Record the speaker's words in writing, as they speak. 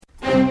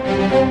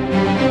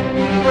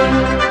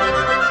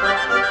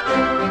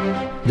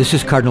This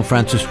is Cardinal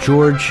Francis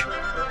George.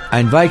 I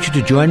invite you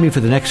to join me for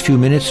the next few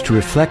minutes to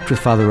reflect with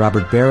Father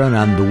Robert Barron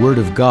on the Word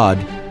of God,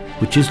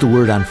 which is the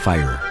Word on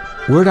Fire.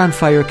 Word on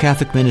Fire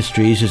Catholic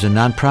Ministries is a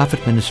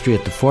non-profit ministry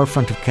at the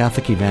forefront of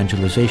Catholic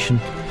evangelization,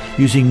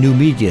 using new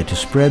media to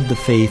spread the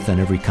faith on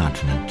every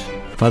continent.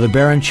 Father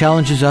Barron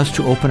challenges us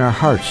to open our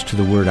hearts to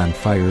the Word on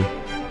Fire,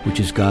 which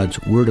is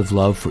God's word of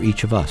love for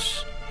each of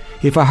us.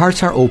 If our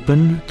hearts are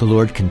open, the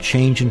Lord can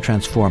change and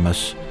transform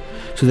us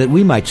so that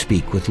we might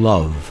speak with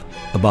love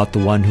about the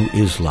one who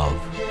is love.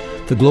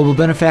 The global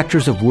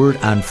benefactors of Word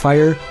on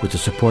Fire, with the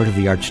support of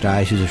the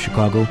Archdiocese of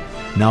Chicago,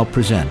 now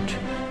present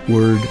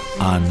Word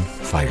on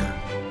Fire.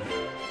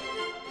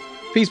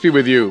 Peace be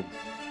with you.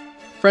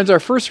 Friends, our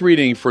first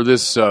reading for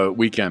this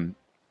weekend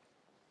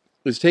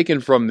is taken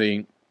from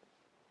the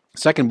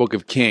second book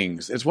of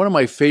Kings. It's one of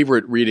my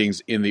favorite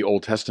readings in the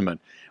Old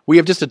Testament. We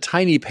have just a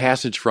tiny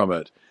passage from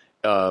it,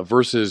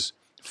 verses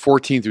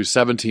 14 through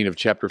 17 of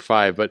chapter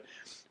 5, but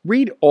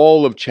read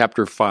all of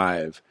chapter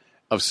 5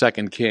 of 2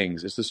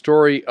 Kings. It's the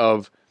story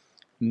of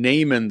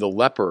Naaman the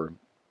leper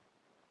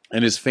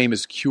and his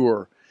famous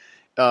cure.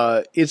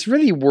 It's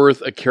really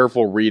worth a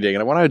careful reading,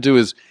 and what I want to do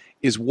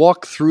is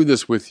walk through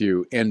this with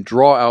you and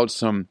draw out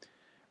some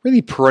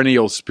really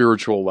perennial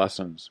spiritual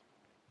lessons.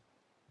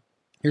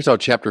 Here's how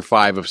chapter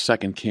 5 of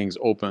 2 Kings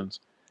opens.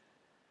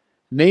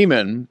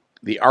 Naaman,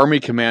 the army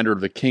commander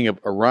of the king of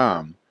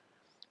Aram,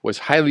 was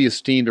highly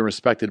esteemed and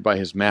respected by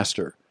his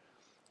master,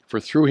 for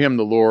through him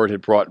the Lord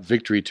had brought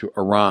victory to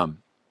Aram.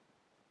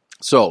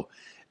 So,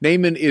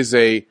 Naaman is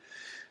a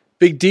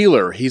big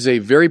dealer. He's a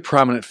very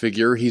prominent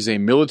figure. He's a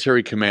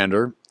military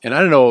commander. And I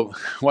don't know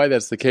why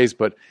that's the case,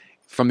 but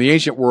from the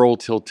ancient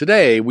world till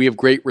today, we have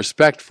great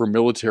respect for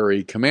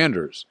military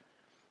commanders.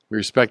 We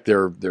respect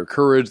their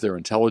courage, their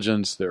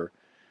intelligence, their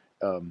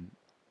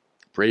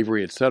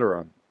bravery,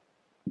 etc.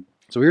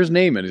 So here's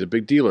Naaman. He's a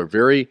big dealer,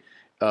 very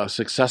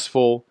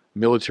successful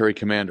military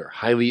commander,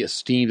 highly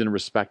esteemed and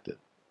respected.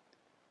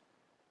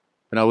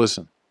 But now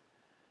listen.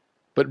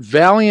 But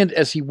valiant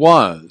as he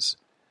was,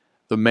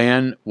 the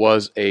man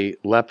was a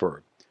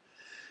leper.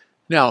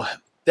 Now,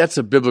 that's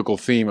a biblical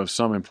theme of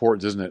some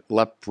importance, isn't it?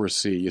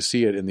 Leprosy. You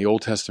see it in the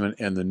Old Testament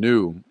and the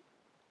New.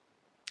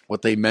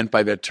 What they meant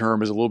by that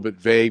term is a little bit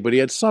vague, but he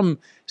had some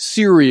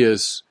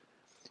serious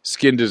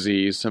skin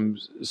disease, some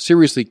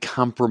seriously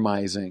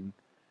compromising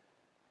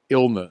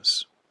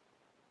illness.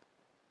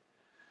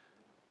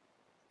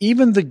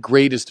 Even the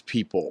greatest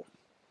people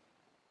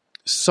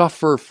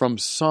suffer from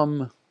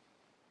some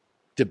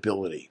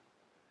debility.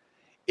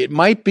 It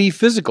might be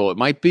physical. It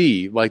might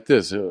be like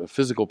this, a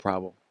physical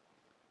problem.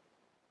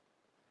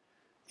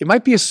 It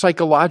might be a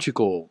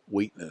psychological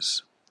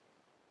weakness.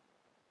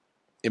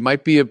 It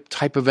might be a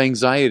type of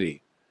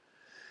anxiety.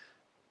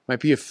 It might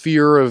be a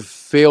fear of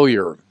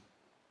failure.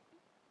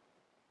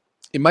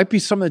 It might be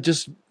something that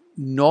just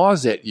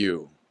gnaws at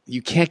you.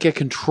 You can't get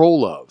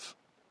control of.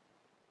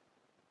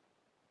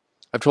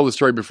 I've told the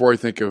story before, I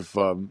think, of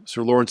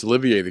Sir Laurence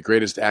Olivier, the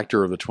greatest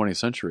actor of the 20th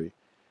century.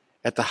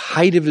 At the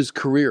height of his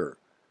career,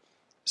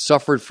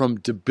 suffered from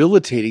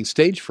debilitating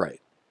stage fright.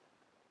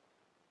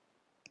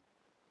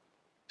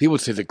 People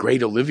would say the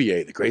great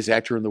Olivier, the greatest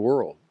actor in the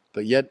world,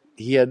 but yet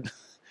he had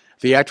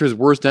the actor's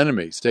worst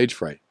enemy, stage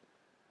fright.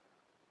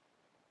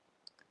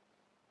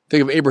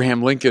 Think of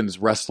Abraham Lincoln's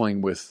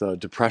wrestling with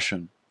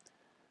depression.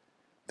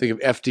 Think of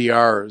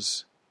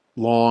FDR's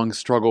long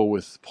struggle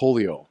with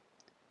polio.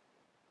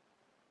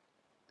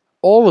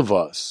 All of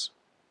us,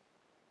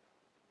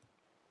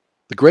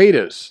 the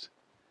greatest,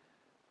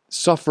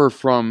 suffer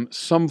from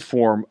some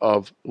form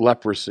of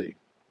leprosy.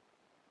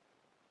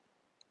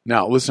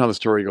 Now, listen how the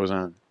story goes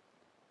on.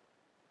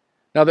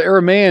 Now, the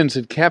Arameans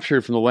had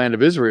captured from the land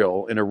of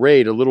Israel in a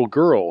raid a little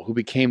girl who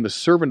became the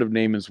servant of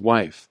Naaman's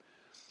wife.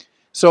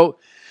 So,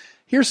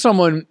 here's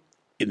someone,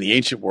 in the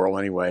ancient world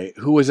anyway,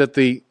 who was at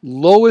the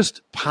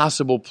lowest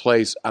possible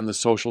place on the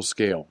social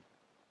scale.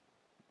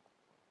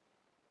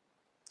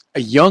 A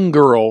young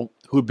girl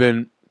who'd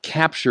been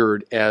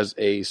captured as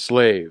a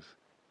slave.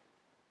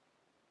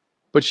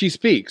 But she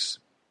speaks.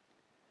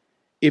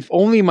 If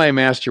only my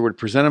master would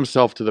present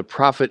himself to the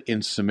prophet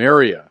in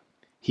Samaria,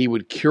 he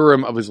would cure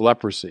him of his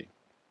leprosy.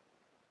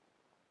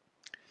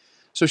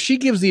 So she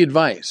gives the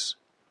advice.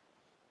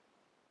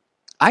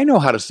 I know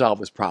how to solve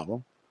this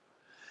problem.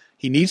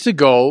 He needs to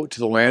go to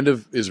the land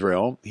of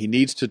Israel. He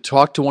needs to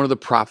talk to one of the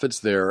prophets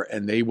there,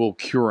 and they will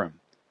cure him.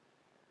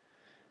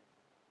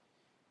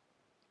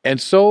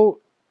 And so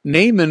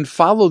Naaman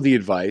followed the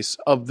advice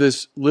of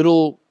this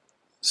little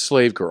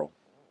slave girl.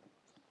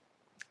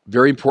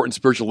 Very important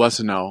spiritual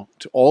lesson now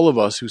to all of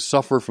us who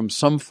suffer from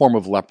some form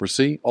of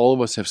leprosy. All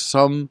of us have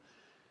some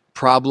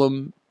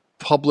problem,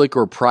 public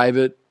or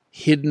private,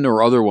 hidden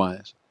or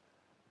otherwise.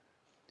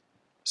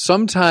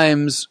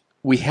 Sometimes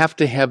we have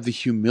to have the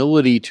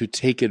humility to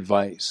take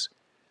advice,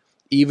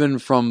 even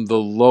from the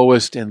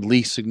lowest and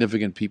least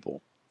significant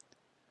people.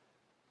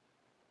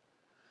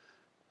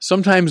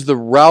 Sometimes the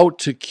route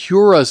to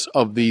cure us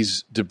of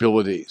these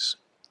debilities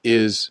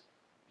is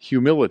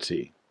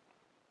humility.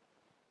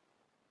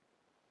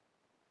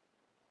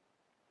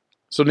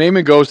 So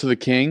Naaman goes to the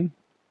king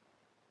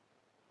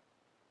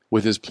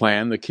with his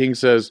plan. The king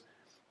says,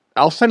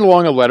 I'll send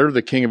along a letter to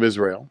the king of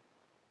Israel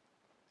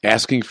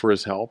asking for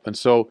his help. And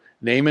so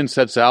Naaman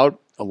sets out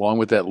along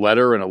with that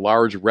letter and a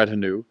large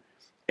retinue,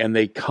 and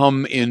they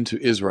come into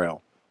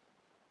Israel.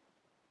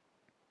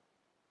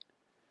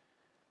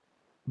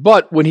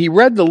 But when he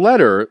read the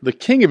letter, the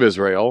king of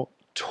Israel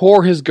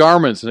tore his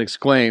garments and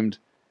exclaimed,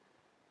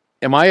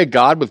 Am I a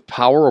God with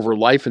power over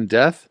life and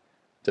death,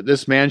 that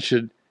this man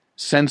should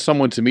send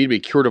someone to me to be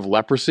cured of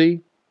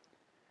leprosy?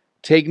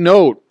 Take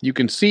note, you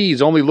can see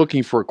he's only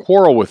looking for a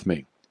quarrel with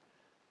me.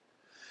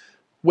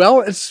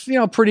 Well, it's,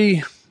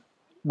 pretty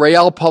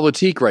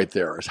realpolitik right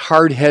there. It's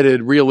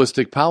hard-headed,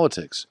 realistic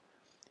politics.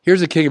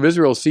 Here's the king of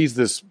Israel sees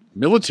this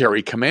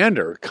military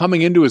commander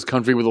coming into his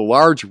country with a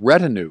large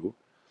retinue,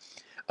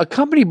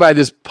 accompanied by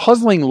this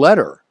puzzling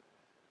letter.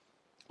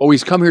 Oh,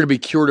 he's come here to be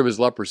cured of his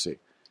leprosy.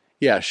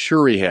 Yeah,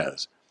 sure he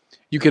has.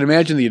 You can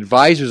imagine the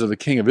advisors of the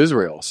king of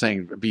Israel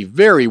saying, be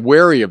very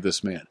wary of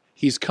this man.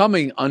 He's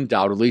coming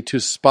undoubtedly to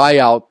spy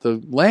out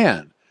the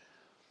land.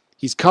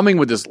 He's coming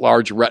with this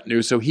large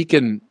retinue so he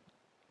can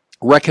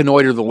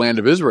reconnoiter the land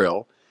of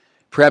Israel,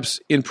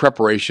 perhaps in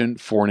preparation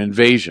for an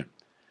invasion.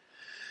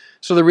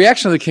 So the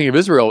reaction of the king of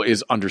Israel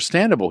is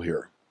understandable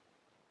here.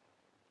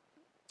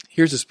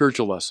 Here's a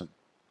spiritual lesson.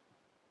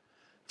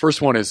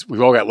 First one is,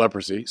 we've all got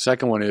leprosy.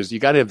 Second one is, you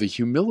got to have the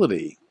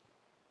humility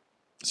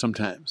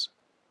sometimes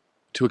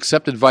to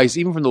accept advice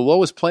even from the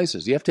lowest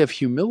places. You have to have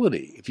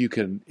humility if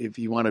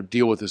you want to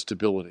deal with this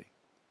debility.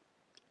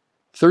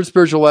 Third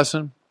spiritual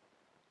lesson,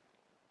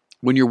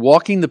 when you're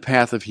walking the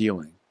path of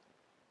healing,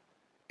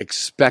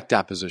 expect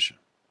opposition.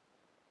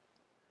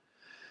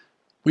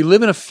 We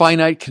live in a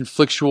finite,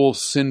 conflictual,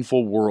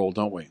 sinful world,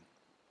 don't we?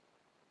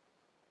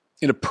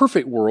 In a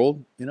perfect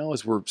world,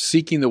 as we're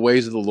seeking the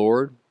ways of the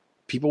Lord,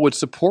 people would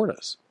support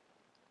us.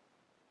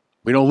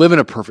 We don't live in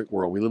a perfect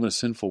world. We live in a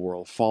sinful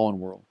world, fallen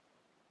world.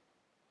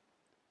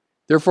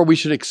 Therefore, we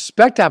should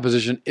expect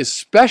opposition,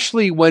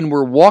 especially when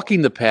we're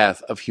walking the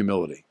path of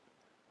humility.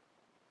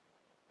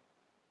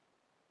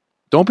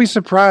 Don't be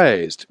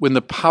surprised when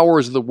the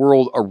powers of the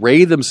world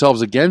array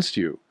themselves against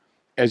you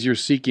as you're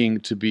seeking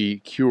to be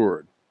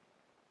cured.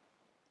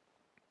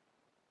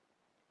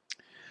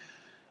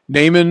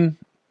 Naaman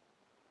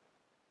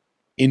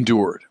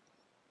endured.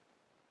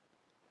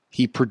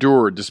 He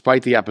perdured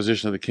despite the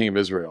opposition of the king of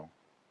Israel.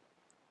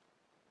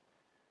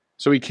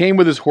 So he came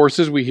with his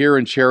horses, we hear,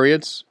 in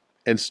chariots,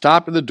 and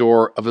stopped at the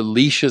door of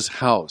Elisha's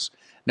house.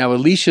 Now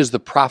Elisha is the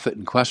prophet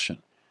in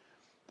question,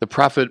 the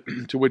prophet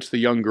to which the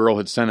young girl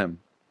had sent him.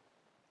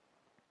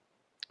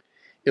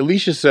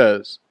 Elisha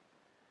says,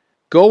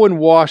 Go and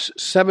wash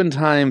 7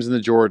 times in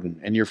the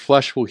Jordan, and your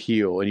flesh will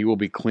heal, and you will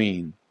be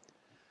clean.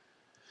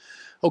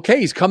 Okay,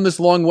 he's come this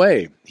long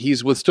way.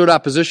 He's withstood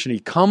opposition. He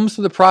comes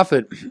to the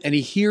prophet, and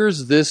he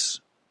hears this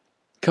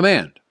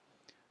command.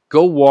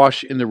 Go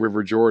wash in the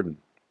river Jordan.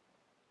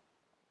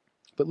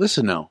 But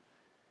listen now.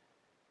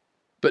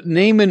 But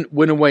Naaman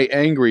went away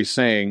angry,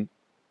 saying,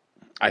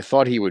 I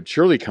thought he would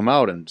surely come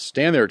out and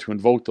stand there to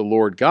invoke the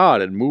Lord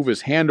God and move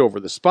his hand over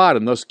the spot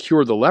and thus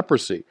cure the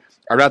leprosy.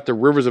 Are not the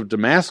rivers of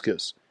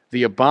Damascus,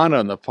 the Abana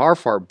and the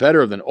Pharpar,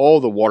 better than all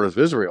the waters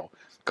of Israel?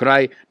 Could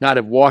I not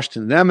have washed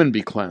in them and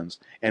be cleansed?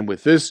 And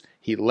with this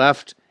he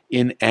left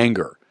in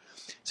anger.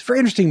 It's a very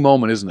interesting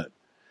moment, isn't it?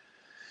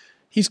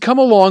 He's come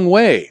a long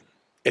way,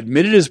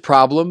 admitted his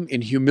problem,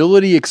 in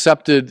humility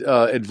accepted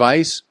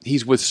advice.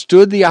 He's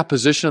withstood the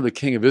opposition of the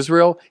king of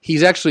Israel.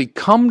 He's actually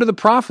come to the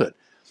prophet.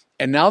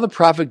 And now the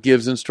prophet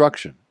gives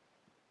instruction.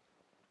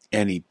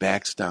 And he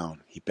backs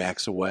down. He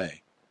backs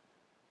away.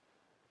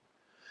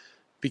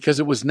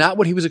 Because it was not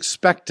what he was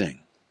expecting.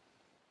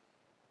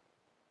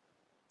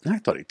 I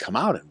thought he'd come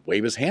out and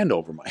wave his hand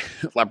over my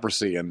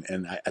leprosy,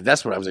 and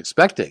that's what I was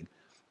expecting.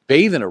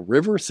 Bathe in a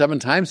river 7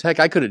 times? Heck,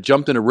 I could have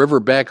jumped in a river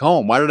back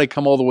home. Why did I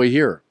come all the way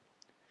here?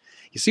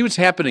 You see, what's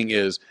happening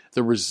is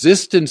the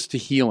resistance to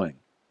healing.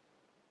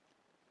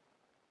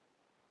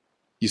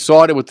 You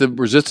saw it with the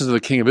resistance of the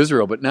king of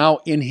Israel, but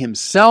now in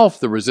himself,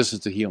 the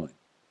resistance to healing.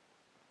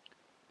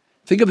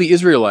 Think of the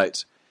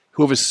Israelites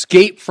who have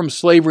escaped from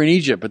slavery in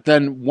Egypt, but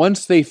then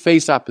once they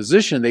face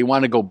opposition, they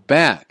want to go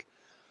back.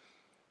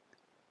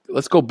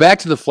 Let's go back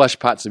to the flesh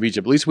pots of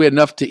Egypt. At least we had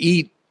enough to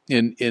eat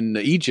in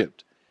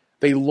Egypt.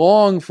 They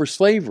long for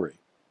slavery.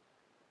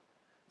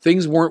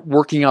 Things weren't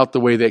working out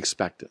the way they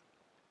expected.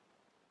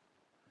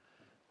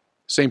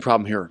 Same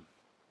problem here.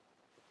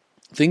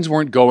 Things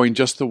weren't going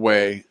just the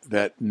way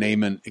that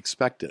Naaman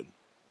expected.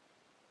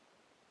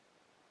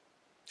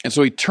 And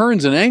so he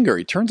turns in anger.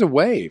 He turns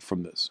away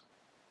from this.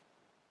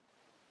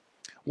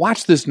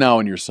 Watch this now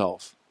in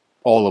yourself.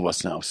 All of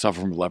us now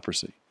suffer from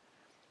leprosy.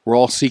 We're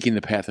all seeking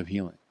the path of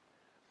healing.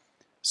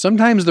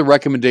 Sometimes the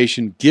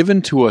recommendation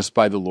given to us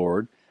by the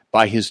Lord,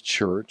 by His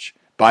church,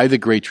 by the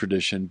great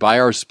tradition, by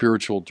our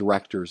spiritual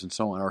directors and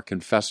so on, our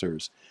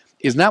confessors,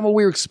 is not what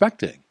we were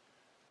expecting.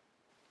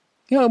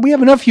 We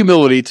have enough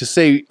humility to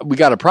say we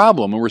got a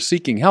problem and we're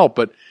seeking help,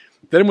 but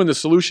then when the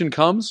solution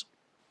comes,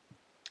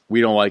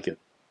 we don't like it.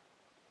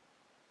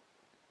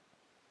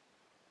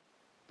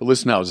 But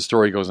listen now as the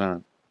story goes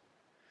on.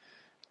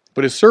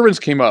 But his servants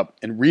came up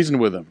and reasoned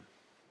with him.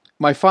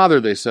 My father,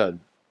 they said,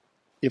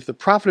 if the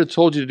prophet had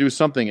told you to do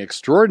something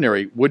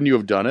extraordinary, wouldn't you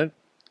have done it?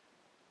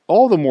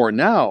 All the more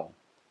now,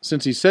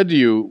 since he said to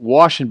you,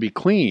 wash and be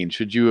clean,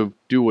 should you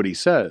do what he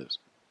says.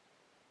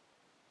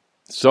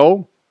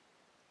 So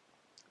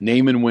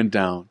Naaman went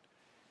down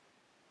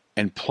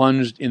and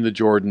plunged in the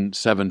Jordan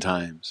 7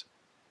 times,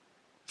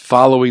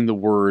 following the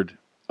word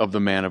of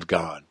the man of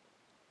God.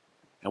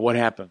 And what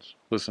happens?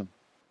 Listen.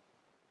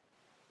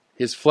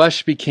 His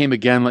flesh became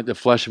again like the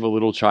flesh of a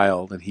little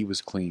child, and he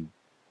was clean.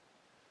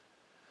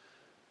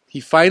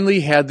 He finally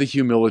had the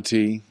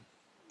humility,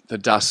 the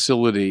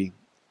docility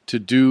to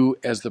do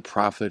as the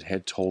prophet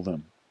had told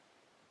him.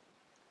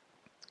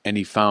 And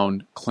he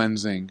found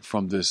cleansing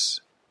from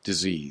this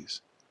disease.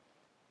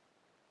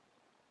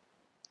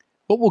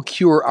 What will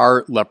cure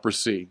our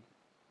leprosy?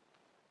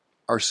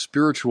 Our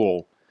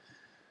spiritual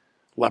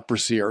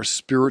leprosy, our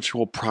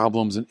spiritual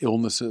problems and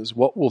illnesses.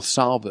 What will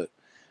solve it?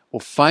 Well,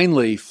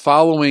 finally,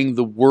 following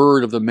the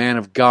word of the man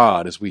of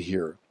God, as we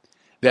hear.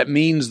 That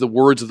means the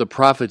words of the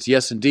prophets,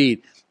 yes,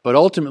 indeed, but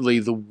ultimately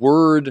the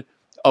word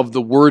of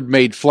the Word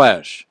made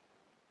flesh.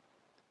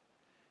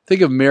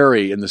 Think of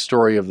Mary in the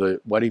story of the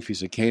wedding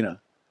feast at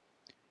Cana.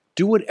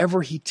 Do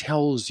whatever he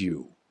tells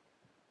you.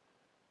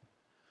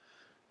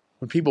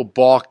 When people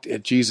balked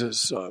at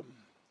Jesus'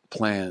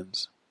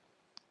 plans,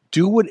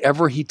 do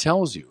whatever he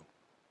tells you.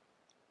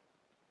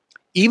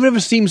 Even if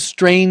it seems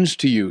strange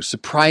to you,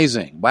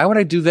 surprising. Why would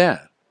I do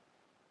that?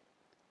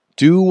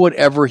 Do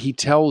whatever he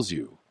tells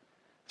you.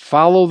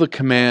 Follow the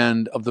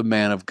command of the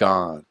man of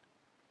God,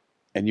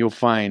 and you'll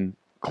find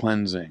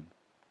cleansing.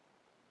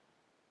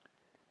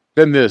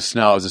 Then this,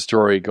 now as the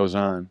story goes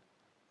on.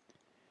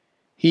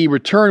 He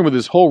returned with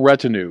his whole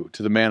retinue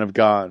to the man of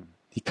God.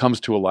 He comes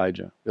to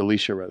Elisha.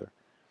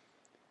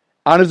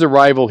 On his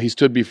arrival, he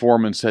stood before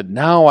him and said,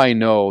 now I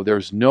know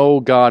there's no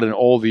God in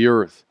all the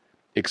earth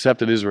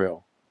except in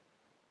Israel.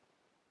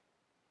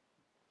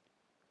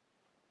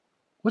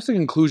 What's the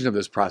conclusion of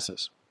this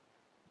process?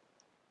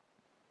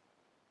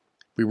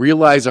 We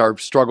realize our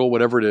struggle,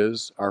 whatever it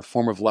is, our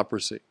form of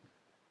leprosy.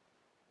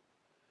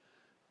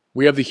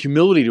 We have the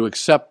humility to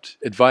accept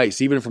advice,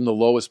 even from the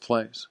lowest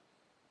place.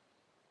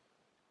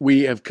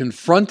 We have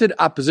confronted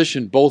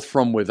opposition both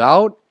from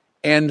without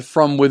and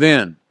from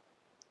within.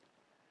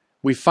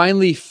 We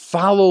finally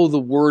follow the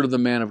word of the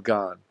man of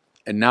God.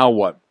 And now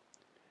what?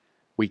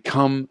 We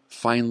come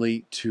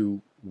finally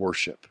to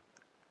worship.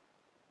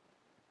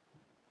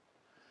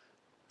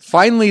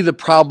 Finally, the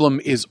problem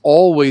is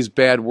always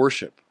bad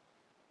worship.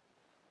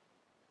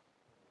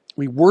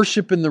 We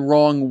worship in the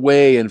wrong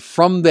way, and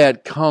from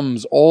that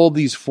comes all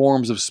these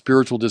forms of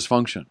spiritual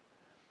dysfunction.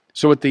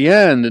 So at the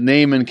end,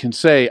 Naaman can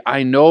say,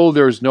 I know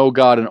there's no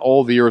God in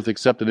all the earth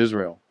except in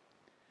Israel.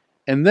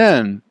 And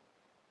then,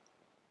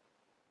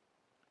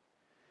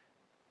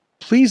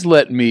 please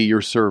let me,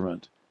 your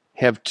servant,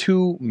 have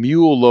 2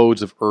 mule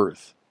loads of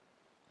earth,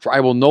 for I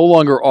will no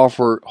longer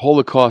offer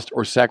holocaust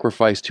or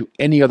sacrifice to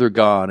any other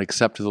God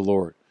except to the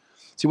Lord.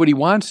 See, what he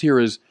wants here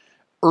is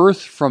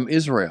earth from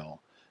Israel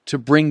to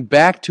bring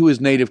back to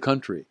his native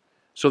country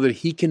so that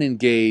he can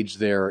engage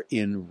there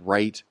in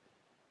right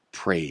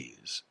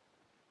praise.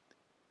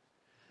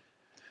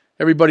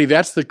 Everybody,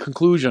 that's the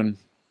conclusion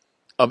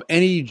of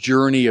any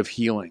journey of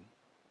healing.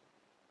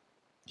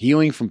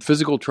 Healing from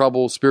physical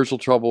trouble, spiritual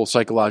trouble,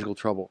 psychological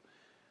trouble.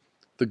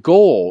 The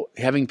goal,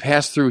 having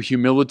passed through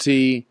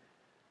humility,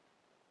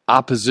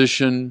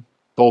 opposition,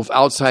 both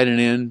outside and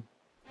in,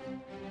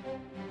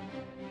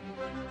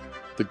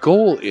 the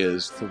goal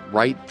is the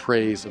right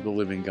praise of the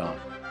living God.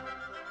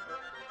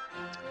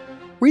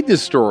 Read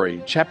this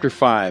story, chapter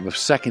 5 of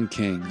 2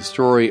 Kings, the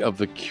story of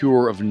the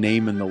cure of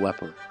Naaman the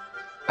leper.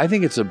 I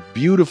think it's a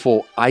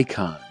beautiful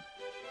icon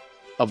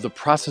of the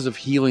process of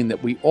healing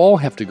that we all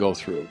have to go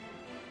through.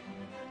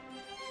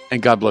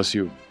 And God bless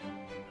you.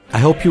 I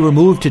hope you were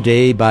moved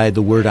today by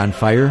the Word on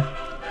Fire.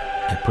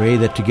 I pray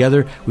that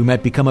together we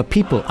might become a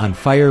people on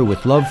fire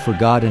with love for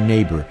God and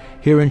neighbor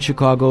here in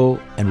Chicago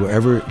and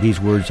wherever these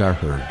words are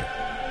heard.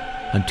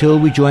 Until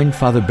we join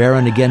Father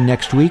Barron again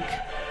next week,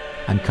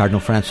 I'm Cardinal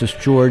Francis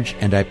George,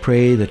 and I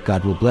pray that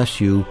God will bless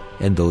you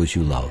and those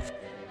you love.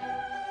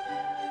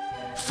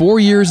 4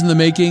 years in the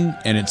making,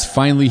 and it's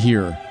finally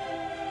here.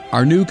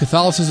 Our new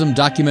Catholicism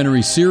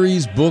documentary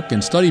series, book,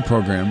 and study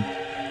program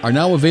are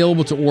now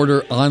available to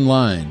order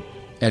online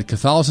at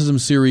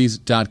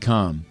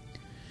CatholicismSeries.com.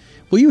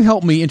 Will you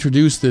help me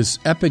introduce this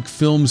epic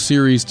film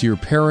series to your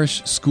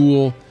parish,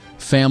 school,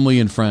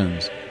 family, and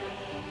friends?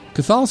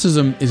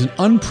 Catholicism is an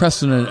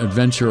unprecedented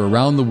adventure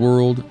around the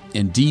world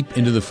and deep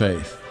into the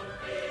faith.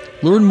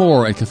 Learn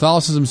more at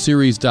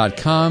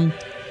CatholicismSeries.com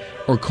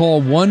or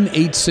call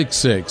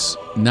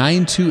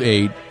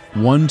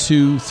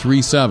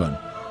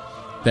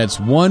 1-866-928-1237. That's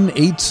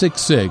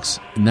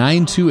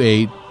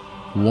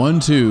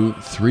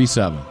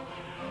 1-866-928-1237.